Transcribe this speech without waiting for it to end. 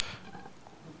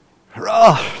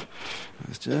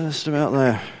It's just about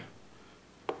there.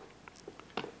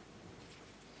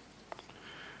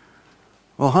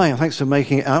 Well, hi, and thanks for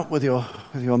making it out with your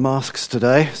masks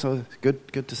today. So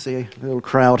good to see a little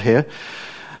crowd here.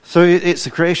 So it's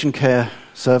the Creation Care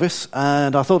service,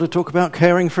 and I thought I'd talk about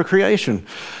caring for creation.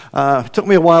 It took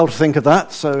me a while to think of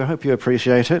that, so I hope you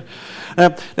appreciate it.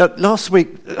 Last week,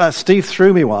 Steve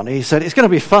threw me one. He said, "It's going to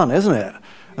be fun, isn't it?"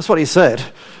 That's what he said.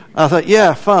 I thought,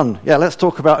 yeah, fun. Yeah, let's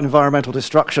talk about environmental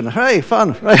destruction. Hey,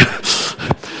 fun.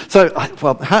 So,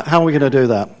 how are we going to do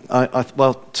that?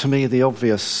 Well, to me, the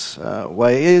obvious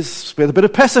way is with a bit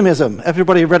of pessimism.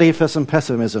 Everybody ready for some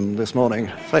pessimism this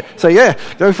morning? So yeah,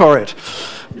 go for it.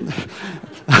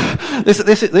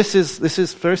 This is a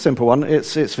very simple one.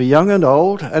 It's for young and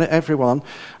old and everyone,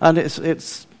 and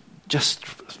it's just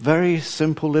a very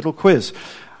simple little quiz.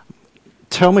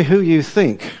 Tell me who you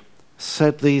think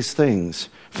said these things.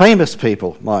 Famous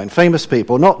people, famous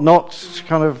people, not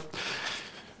kind of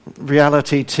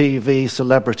reality TV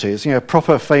celebrities,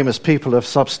 proper famous people of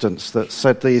substance that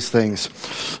said these things.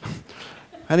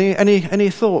 Any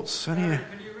thoughts? Can you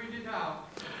read it out?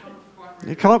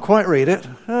 You can't quite read it?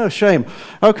 Oh, shame.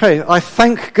 Okay, I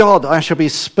thank God I shall be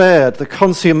spared the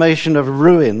consummation of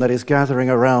ruin that is gathering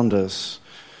around us.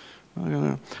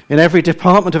 In every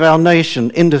department of our nation,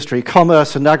 industry,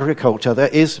 commerce and agriculture, there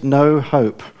is no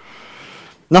hope.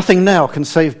 Nothing now can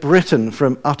save Britain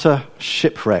from utter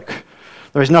shipwreck.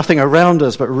 There is nothing around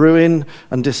us but ruin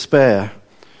and despair.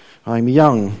 I'm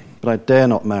young, but I dare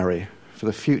not marry, for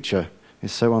the future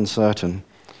is so uncertain.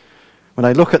 When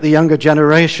I look at the younger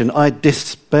generation, I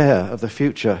despair of the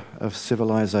future of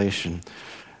civilization.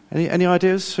 Any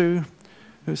ideas who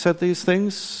said these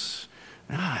things?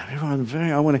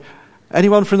 Everyone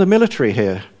anyone from the military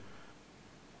here?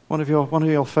 One of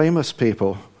your famous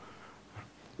people.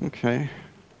 Okay.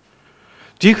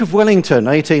 Duke of Wellington,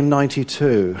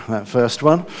 1892, that first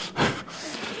one.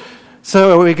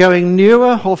 So are we going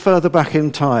newer or further back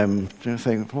in time, do you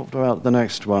think? What about the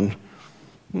next one?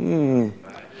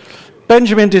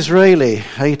 Benjamin Disraeli,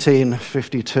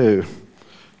 1852.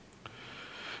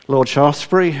 Lord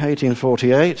Shaftesbury,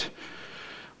 1848.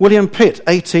 William Pitt,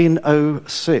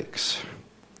 1806.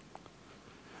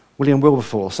 William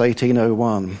Wilberforce,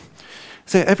 1801.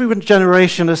 So every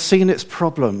generation has seen its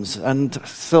problems and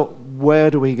thought, where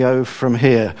do we go from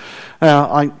here?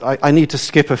 I need to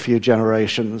skip a few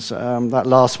generations. That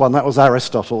last one, that was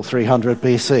Aristotle, 300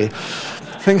 BC.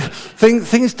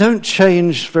 Things don't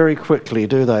change very quickly,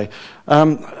 do they?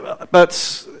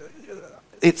 But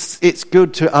it's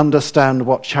good to understand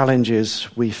what challenges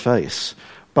we face.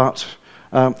 But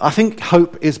I think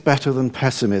hope is better than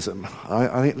pessimism.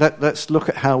 I think let's look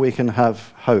at how we can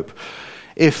have hope.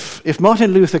 If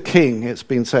Martin Luther King, it's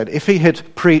been said, if he had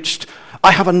preached,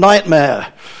 "I have a nightmare,"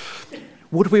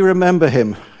 would we remember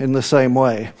him in the same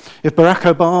way? If Barack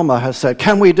Obama has said,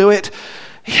 "Can we do it?"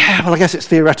 Yeah, well, I guess it's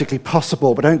theoretically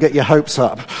possible, but don't get your hopes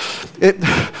up. I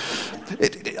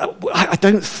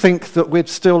don't think that we'd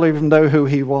still even know who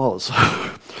he was.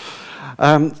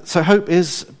 So hope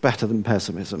is better than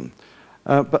pessimism.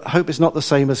 But hope is not the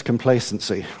same as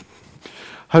complacency.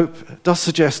 Hope does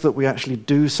suggest that we actually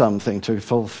do something to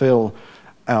fulfill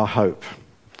our hope.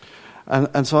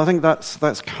 And so I think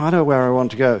that's kind of where I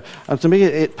want to go. And to me,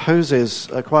 it poses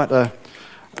quite a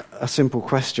simple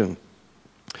question.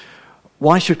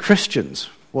 Why should Christians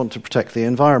want to protect the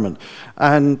environment?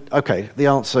 And, okay, the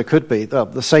answer could be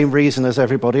the same reason as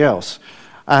everybody else.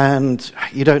 And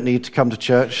you don't need to come to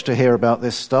church to hear about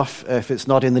this stuff. If it's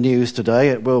not in the news today,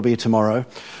 it will be tomorrow.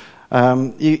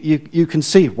 You can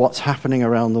see what's happening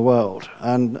around the world,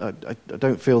 and I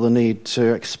don't feel the need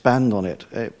to expand on it,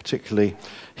 particularly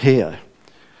here.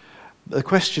 The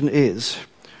question is,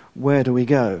 where do we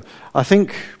go? I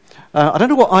think I don't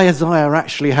know what Isaiah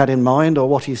actually had in mind or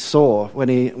what he saw when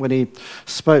he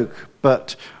spoke,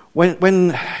 but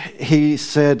when he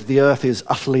said the earth is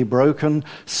utterly broken,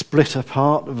 split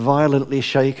apart, violently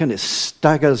shaken, it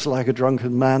staggers like a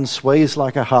drunken man, sways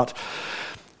like a hut.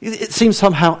 It seems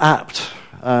somehow apt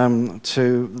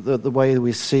to the way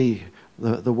we see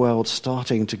the world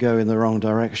starting to go in the wrong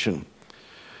direction.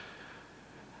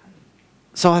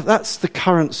 So that's the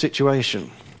current situation.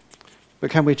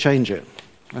 But can we change it?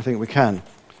 I think we can.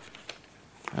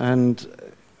 And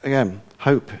again,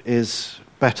 hope is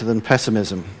better than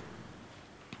pessimism.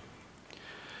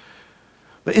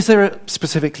 But is there a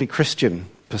specifically Christian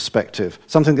perspective,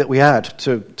 something that we add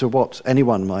to what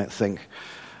anyone might think?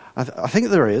 I think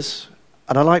there is,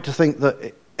 and I like to think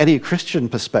that any Christian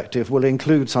perspective will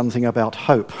include something about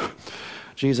hope.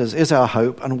 Jesus is our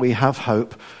hope, and we have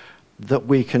hope that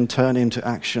we can turn into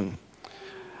action.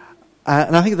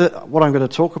 And I think that what I'm going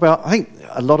to talk about, I think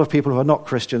a lot of people who are not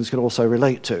Christians can also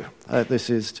relate to. This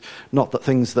is not that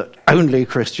things that only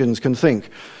Christians can think,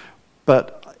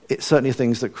 but it's certainly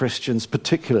things that Christians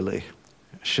particularly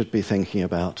should be thinking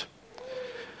about.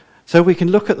 So we can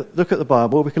look at the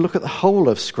Bible, we can look at the whole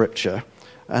of Scripture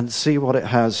and see what it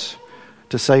has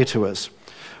to say to us.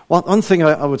 One thing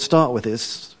I would start with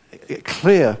is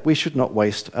clear we should not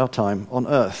waste our time on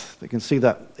earth. You can see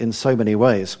that in so many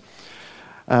ways.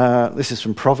 This is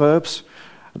from Proverbs.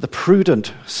 The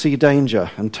prudent see danger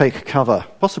and take cover,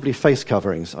 possibly face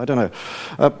coverings, I don't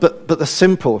know. But the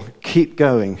simple keep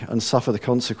going and suffer the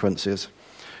consequences.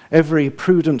 Every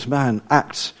prudent man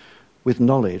acts with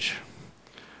knowledge.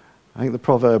 I think the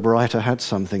proverb writer had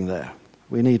something there.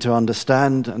 We need to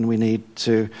understand and we need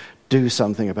to do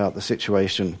something about the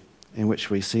situation in which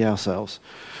we see ourselves.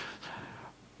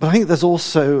 But I think there's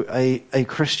also a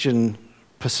Christian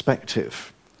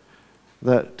perspective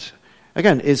that,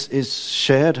 again, is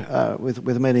shared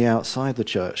with many outside the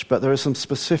church. But there are some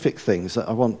specific things that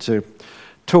I want to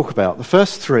talk about. The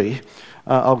first three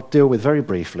I'll deal with very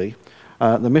briefly.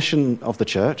 The mission of the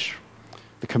church,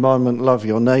 the commandment, love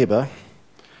your neighbour,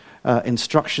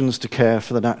 instructions to care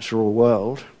for the natural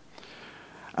world,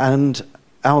 and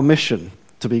our mission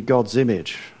to be God's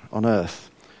image on earth,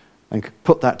 and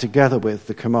put that together with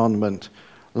the commandment,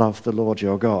 love the Lord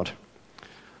your God.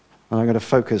 And I'm going to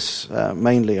focus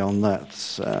mainly on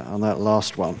that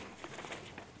last one.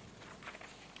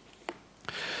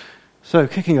 So,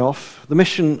 kicking off, the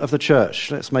mission of the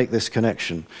church. Let's make this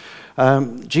connection.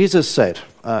 Jesus said,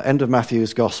 end of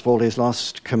Matthew's Gospel, his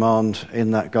last command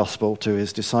in that Gospel to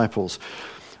his disciples,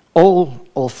 all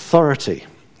authority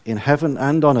in heaven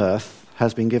and on earth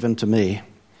has been given to me.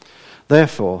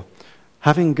 Therefore,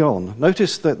 having gone,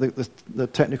 notice that the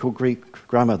technical Greek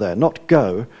grammar there, not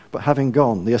go, but having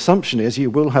gone. The assumption is you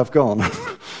will have gone.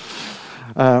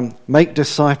 Make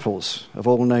disciples of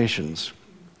all nations,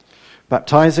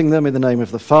 baptizing them in the name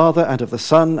of the Father and of the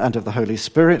Son and of the Holy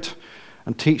Spirit,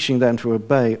 and teaching them to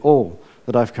obey all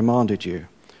that I've commanded you.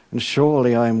 And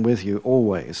surely I am with you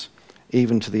always,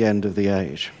 even to the end of the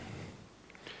age.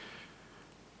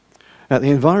 Now, the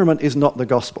environment is not the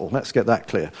gospel. Let's get that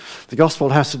clear. The gospel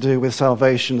has to do with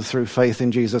salvation through faith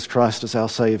in Jesus Christ as our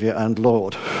Saviour and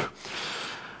Lord.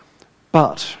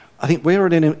 But I think we're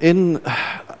in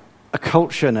a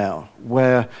culture now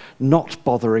where not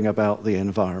bothering about the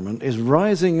environment is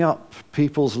rising up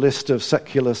people's list of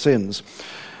secular sins.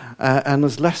 And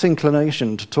there's less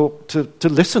inclination to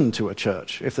listen to a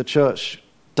church if the church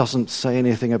doesn't say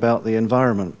anything about the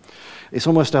environment. It's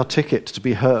almost our ticket to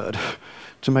be heard,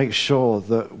 to make sure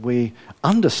that we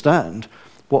understand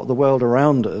what the world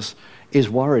around us is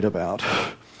worried about.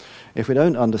 If we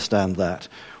don't understand that,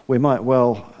 we might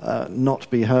well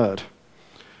not be heard.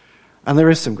 And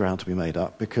there is some ground to be made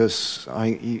up, because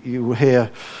you hear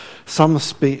some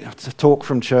talk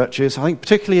from churches, I think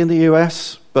particularly in the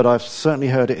US, but I've certainly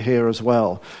heard it here as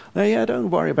well.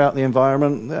 Don't worry about the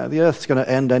environment. The earth's going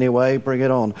to end anyway. Bring it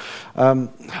on.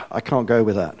 I can't go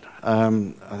with that.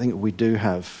 I think we do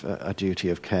have a duty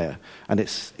of care, and it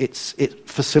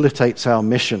facilitates our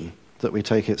mission that we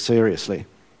take it seriously.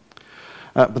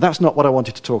 But that's not what I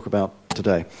wanted to talk about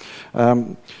today.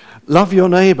 Love your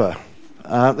neighbour.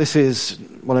 This is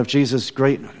one of Jesus'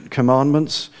 great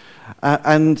commandments.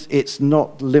 And it's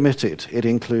not limited. It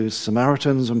includes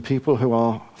Samaritans and people who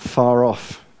are far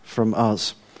off from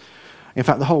us. In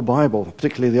fact, the whole Bible,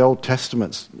 particularly the Old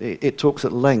Testament, it talks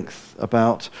at length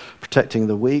about protecting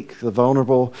the weak, the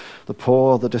vulnerable, the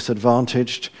poor, the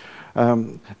disadvantaged.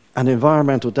 And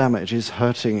environmental damage is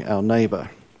hurting our neighbour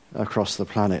across the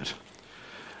planet.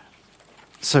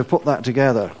 So put that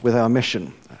together with our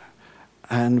mission,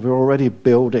 and we're already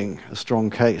building a strong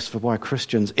case for why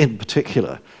Christians in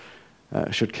particular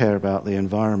should care about the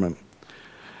environment.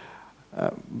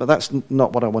 But that's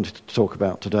not what I wanted to talk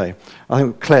about today. I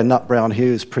think Claire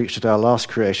Nutt-Brown-Hughes preached at our last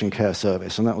Creation Care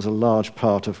service, and that was a large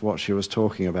part of what she was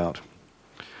talking about.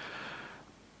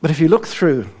 But if you look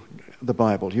through the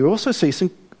Bible, you also see some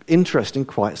interesting,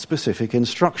 quite specific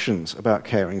instructions about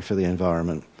caring for the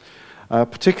environment,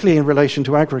 particularly in relation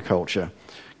to agriculture.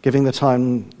 Giving the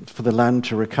time for the land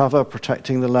to recover,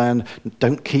 protecting the land.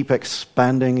 Don't keep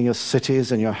expanding your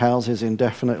cities and your houses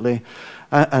indefinitely.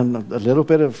 And a little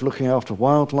bit of looking after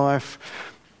wildlife,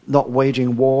 not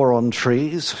waging war on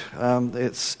trees.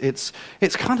 It's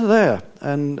kind of there,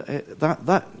 and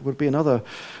that would be another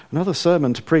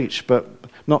sermon to preach, but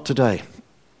not today.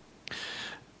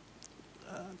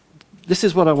 This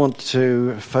is what I want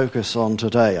to focus on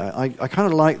today. I kind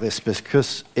of like this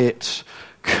because it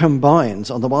combines,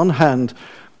 on the one hand,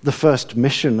 the first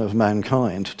mission of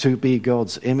mankind, to be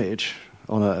God's image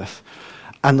on earth,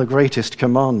 and the greatest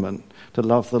commandment, to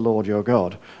love the Lord your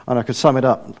God. And I could sum it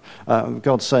up,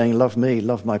 God saying, love me,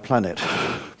 love my planet.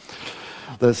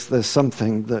 There's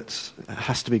something that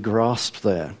has to be grasped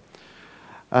there.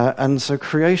 And so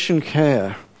creation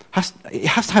care has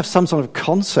to have some sort of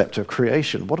concept of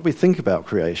creation. What do we think about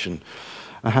creation?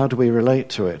 And how do we relate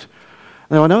to it?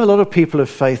 Now, I know a lot of people of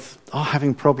faith are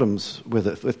having problems with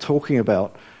it, with talking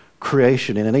about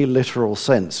creation in any literal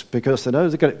sense, because they know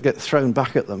they're going to get thrown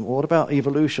back at them. What about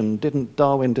evolution? Didn't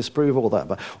Darwin disprove all that?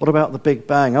 But what about the Big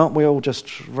Bang? Aren't we all just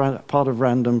part of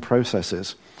random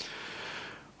processes?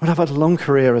 Well, I've had a long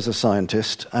career as a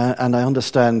scientist, and I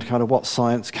understand kind of what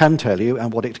science can tell you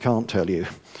and what it can't tell you.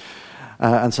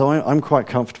 And so I'm quite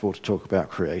comfortable to talk about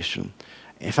creation.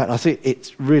 In fact, I think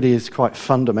it really is quite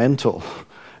fundamental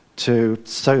to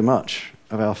so much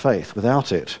of our faith.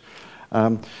 Without it,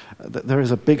 there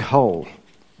is a big hole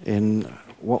in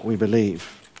what we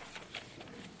believe.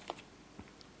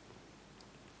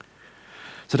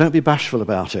 So don't be bashful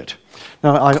about it.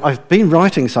 Now, I've been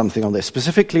writing something on this,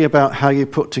 specifically about how you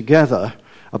put together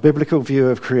a biblical view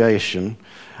of creation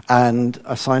and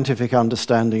a scientific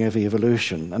understanding of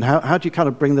evolution. And how do you kind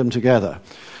of bring them together?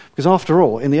 Because after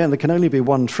all, in the end, there can only be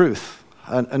one truth.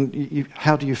 And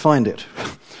how do you find it?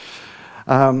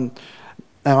 Now,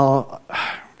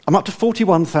 I'm up to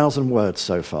 41,000 words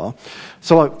so far.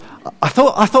 So I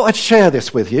thought I'd share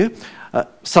this with you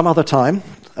some other time.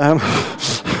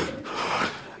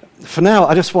 For now,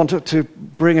 I just wanted to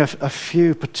bring a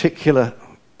few particular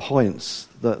points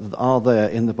that are there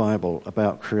in the Bible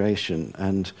about creation,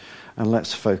 and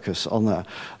let's focus on that.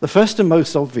 The first and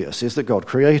most obvious is that God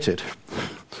created.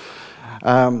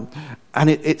 And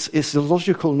it's a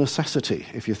logical necessity,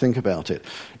 if you think about it.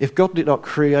 If God did not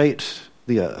create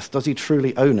the earth, does he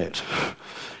truly own it?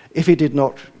 If he did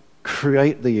not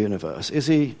create the universe, is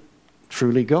he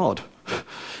truly God?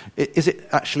 Is it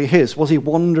actually his? Was he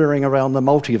wandering around the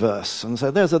multiverse and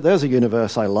said, there's a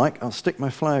universe I like, I'll stick my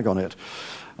flag on it?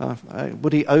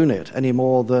 Would he own it any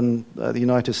more than the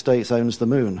United States owns the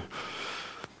moon?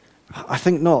 I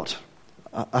think not.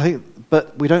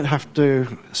 But we don't have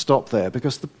to stop there,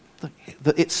 because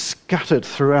it's scattered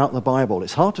throughout the Bible.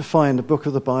 It's hard to find a book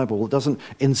of the Bible that doesn't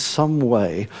in some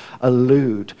way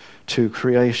allude to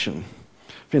creation.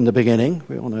 In the beginning,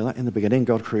 we all know that, in the beginning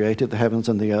God created the heavens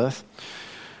and the earth.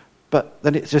 But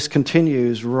then it just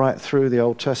continues right through the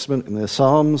Old Testament. In the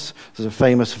Psalms, there's a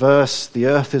famous verse, the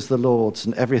earth is the Lord's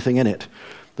and everything in it,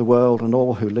 the world and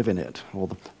all who live in it, or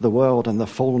the world and the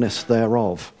fullness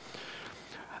thereof.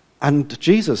 And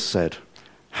Jesus said,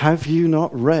 have you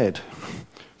not read?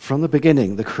 From the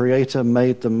beginning, the Creator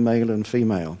made them male and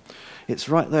female. It's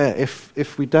right there.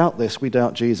 If we doubt this, we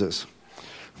doubt Jesus.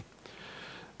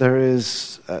 There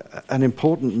is an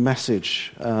important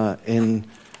message in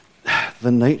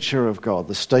the nature of God,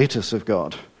 the status of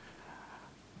God,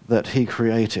 that he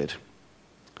created.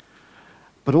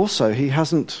 But also, he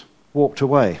hasn't walked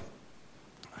away.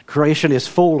 Creation is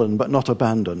fallen, but not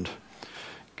abandoned.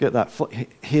 Get that?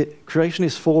 Creation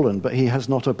is fallen, but he has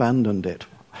not abandoned it.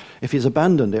 If he's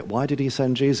abandoned it, why did he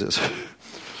send Jesus?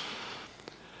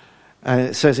 And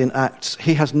it says in Acts,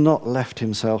 he has not left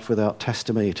himself without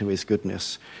testimony to his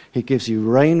goodness. He gives you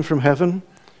rain from heaven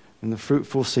in the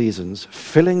fruitful seasons,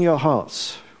 filling your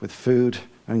hearts with food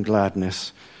and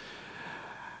gladness.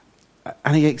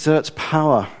 And he exerts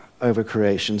power over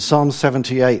creation. Psalm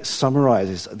 78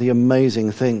 summarizes the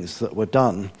amazing things that were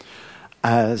done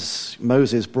as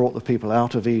Moses brought the people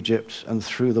out of Egypt and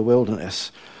through the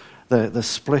wilderness. The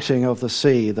splitting of the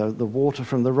sea, the water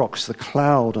from the rocks, the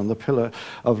cloud and the pillar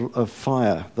of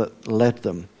fire that led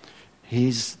them.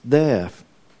 He's there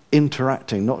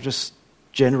interacting, not just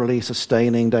generally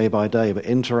sustaining day by day, but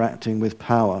interacting with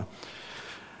power.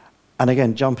 And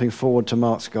again, jumping forward to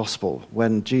Mark's Gospel,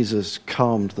 when Jesus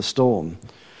calmed the storm,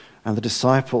 and the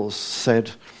disciples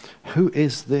said, who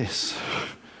is this,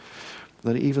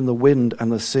 that even the wind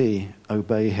and the sea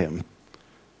obey him?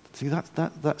 See,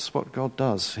 that's what God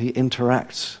does. He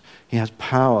interacts. He has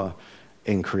power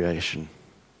in creation.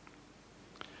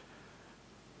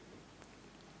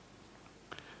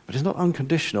 But it's not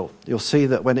unconditional. You'll see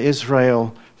that when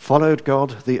Israel followed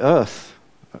God, the earth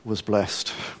was blessed.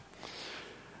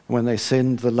 When they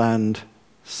sinned, the land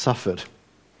suffered.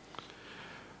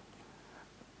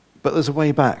 But there's a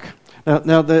way back.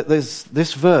 Now there's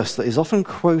this verse that is often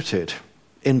quoted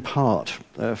in part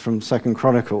from 2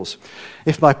 Chronicles.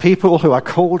 If my people who are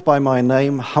called by my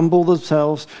name humble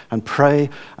themselves and pray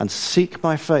and seek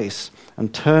my face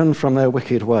and turn from their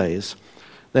wicked ways,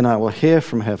 then I will hear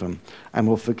from heaven and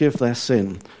will forgive their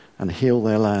sin and heal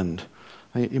their land.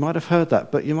 You might have heard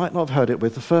that, but you might not have heard it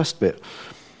with the first bit,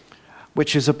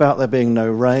 which is about there being no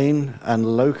rain and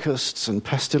locusts and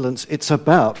pestilence. It's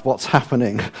about what's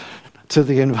happening to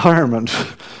the environment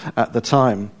at the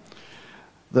time,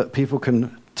 that people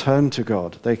can turn to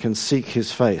God, they can seek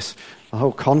his face. The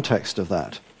whole context of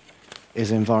that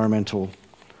is environmental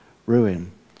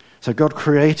ruin. So God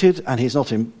created, and he's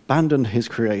not abandoned his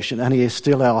creation, and he is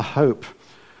still our hope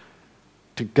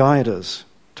to guide us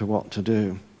to what to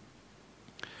do.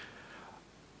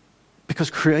 Because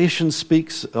creation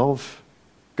speaks of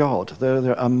God.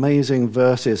 There are amazing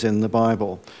verses in the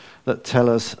Bible that tell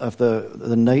us of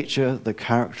the nature, the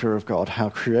character of God, how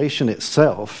creation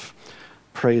itself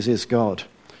praises God.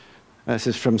 This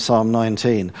is from Psalm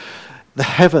 19. The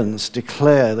heavens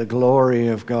declare the glory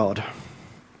of God,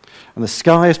 and the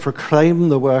skies proclaim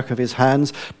the work of his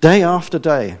hands. Day after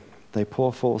day they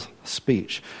pour forth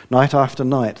speech. Night after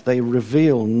night they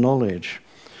reveal knowledge.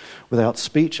 Without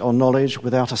speech or knowledge,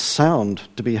 without a sound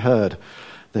to be heard,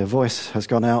 their voice has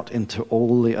gone out into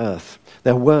all the earth,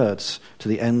 their words to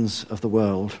the ends of the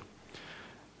world.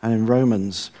 And in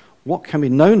Romans, what can be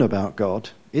known about God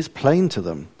is plain to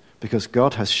them, because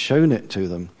God has shown it to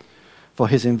them. For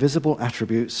his invisible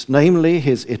attributes, namely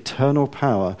his eternal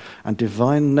power and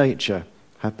divine nature,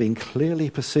 have been clearly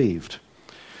perceived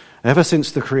ever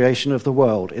since the creation of the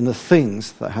world in the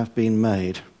things that have been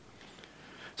made.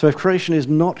 So if creation is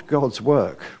not God's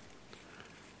work,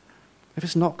 if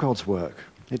it's not God's work,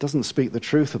 it doesn't speak the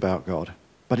truth about God,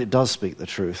 but it does speak the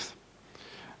truth.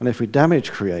 And if we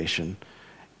damage creation,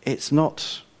 it's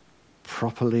not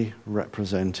properly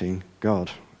representing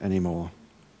God anymore.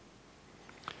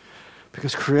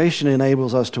 Because creation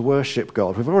enables us to worship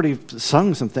God. We've already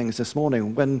sung some things this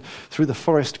morning. When through the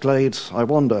forest glades I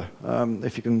wander,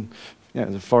 if you can,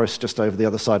 the forest just over the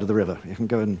other side of the river. You can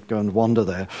go and wander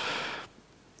there.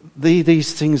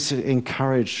 These things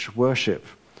encourage worship.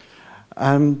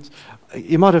 And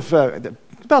you might have,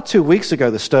 about 2 weeks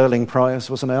ago, the Stirling Prize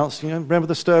was announced. Remember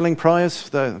the Stirling Prize,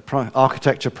 the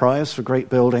architecture prize for great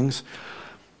buildings?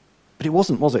 But it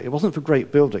wasn't, was it? It wasn't for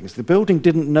great buildings. The building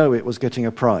didn't know it was getting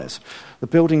a prize. The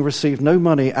building received no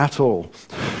money at all.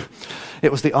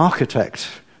 It was the architect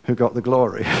who got the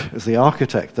glory. It was the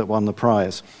architect that won the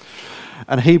prize.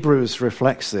 And Hebrews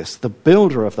reflects this. The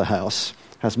builder of the house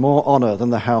has more honor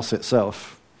than the house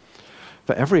itself.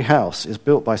 For every house is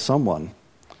built by someone,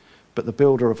 but the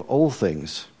builder of all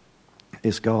things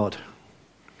is God.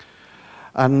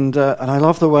 And I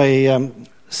love the way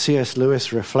C.S.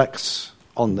 Lewis reflects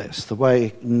on this, the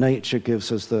way nature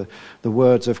gives us the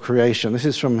words of creation. This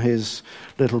is from his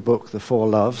little book, The Four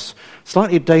Loves,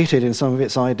 slightly dated in some of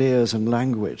its ideas and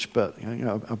language, but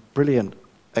a brilliant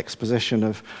exposition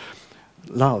of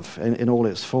love in all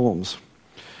its forms.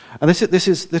 And this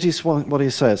is what he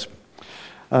says.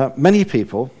 Many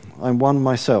people, I'm one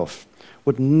myself,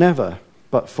 would never,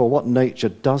 but for what nature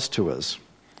does to us,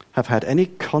 have had any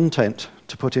content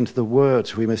to put into the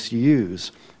words we must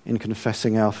use in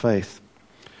confessing our faith.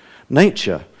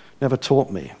 Nature never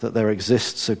taught me that there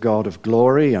exists a God of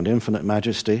glory and infinite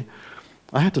majesty.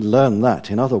 I had to learn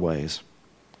that in other ways.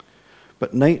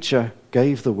 But nature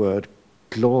gave the word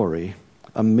glory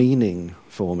a meaning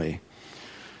for me.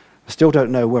 I still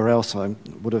don't know where else I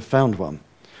would have found one.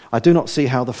 I do not see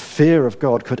how the fear of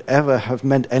God could ever have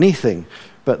meant anything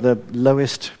but the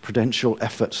lowest prudential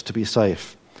efforts to be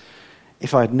safe.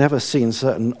 If I had never seen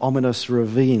certain ominous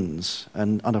ravines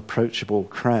and unapproachable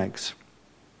crags,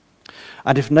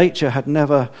 and if nature had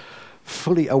never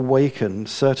fully awakened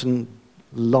certain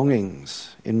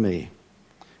longings in me,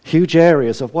 huge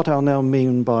areas of what I'll now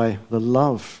mean by the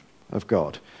love of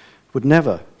God would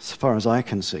never, as far as I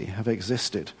can see, have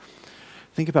existed.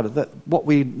 Think about it, that what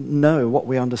we know, what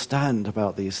we understand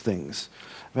about these things,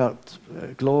 about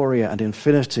glory and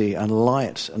infinity and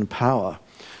light and power,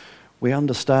 we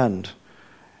understand.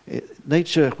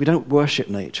 Nature, we don't worship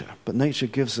nature, but nature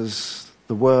gives us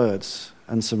the words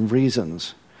and some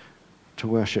reasons to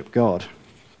worship God.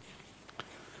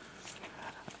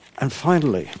 And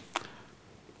finally,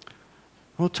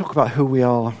 we'll talk about who we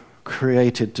are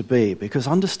created to be, because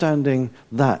understanding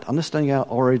our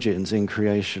origins in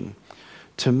creation,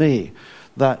 to me,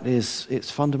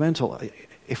 it's fundamental.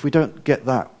 If we don't get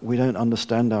that, we don't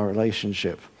understand our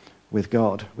relationship with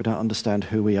God. We don't understand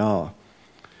who we are.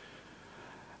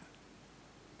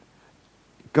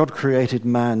 God created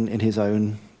man in his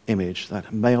own image,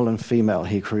 that male and female,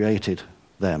 he created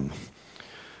them.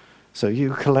 So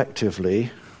you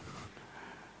collectively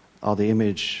are the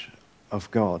image of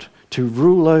God, to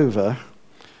rule over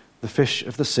the fish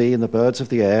of the sea and the birds of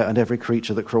the air and every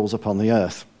creature that crawls upon the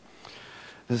earth.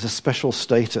 There's a special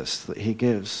status that he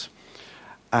gives.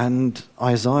 And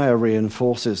Isaiah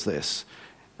reinforces this.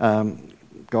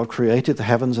 God created the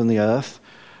heavens and the earth.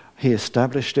 He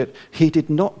established it. He did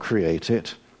not create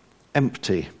it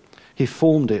empty. He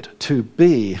formed it to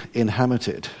be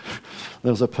inhabited.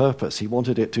 There was a purpose. He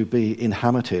wanted it to be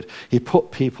inhabited. He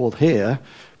put people here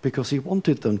because he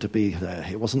wanted them to be there.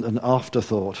 It wasn't an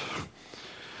afterthought.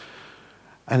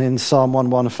 And in Psalm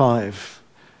 115,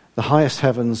 the highest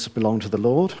heavens belong to the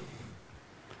Lord,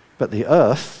 but the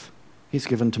earth he's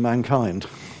given to mankind.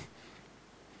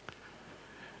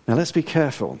 Now let's be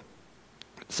careful.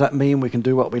 Does that mean we can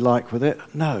do what we like with it?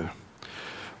 No.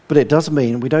 But it does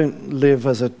mean we don't live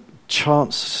as a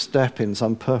chance step in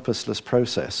some purposeless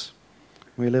process.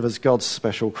 We live as God's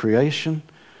special creation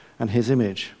and his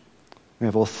image. We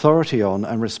have authority on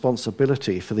and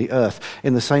responsibility for the earth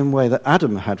in the same way that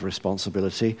Adam had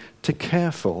responsibility to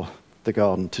care for the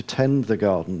garden, to tend the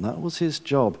garden. That was his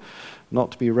job,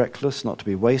 not to be reckless, not to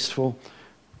be wasteful.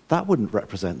 That wouldn't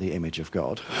represent the image of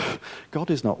God.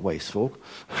 God is not wasteful.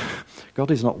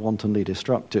 God is not wantonly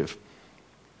destructive.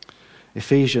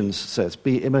 Ephesians says,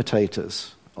 be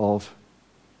imitators of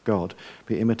God.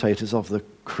 Be imitators of the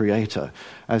Creator.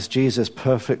 As Jesus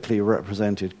perfectly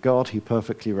represented God, he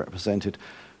perfectly represented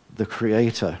the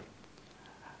Creator.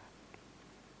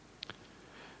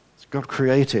 God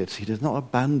created. He did not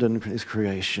abandon his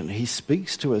creation. He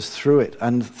speaks to us through it,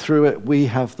 and through it we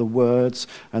have the words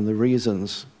and the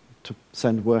reasons to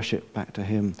send worship back to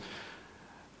him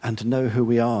and to know who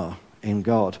we are in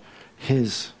God,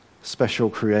 his special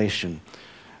creation,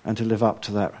 and to live up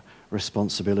to that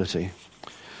responsibility.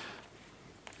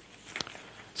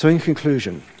 So in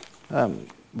conclusion,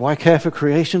 why care for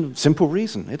creation? Simple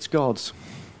reason, it's God's.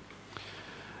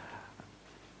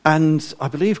 And I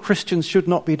believe Christians should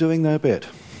not be doing their bit.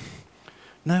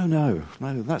 No,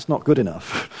 that's not good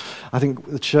enough. I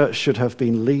think the church should have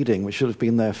been leading. We should have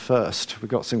been there first. We've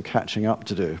got some catching up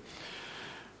to do.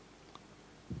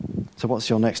 So what's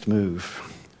your next move?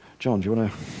 John, do you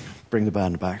want to bring the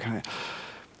band back?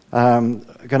 I'm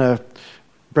going to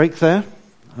break there.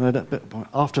 And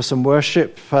after some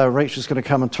worship, Rachel's going to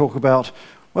come and talk about,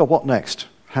 well, what next?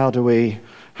 How do we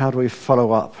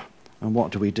follow up? And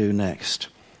what do we do next?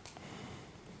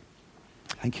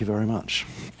 Thank you very much.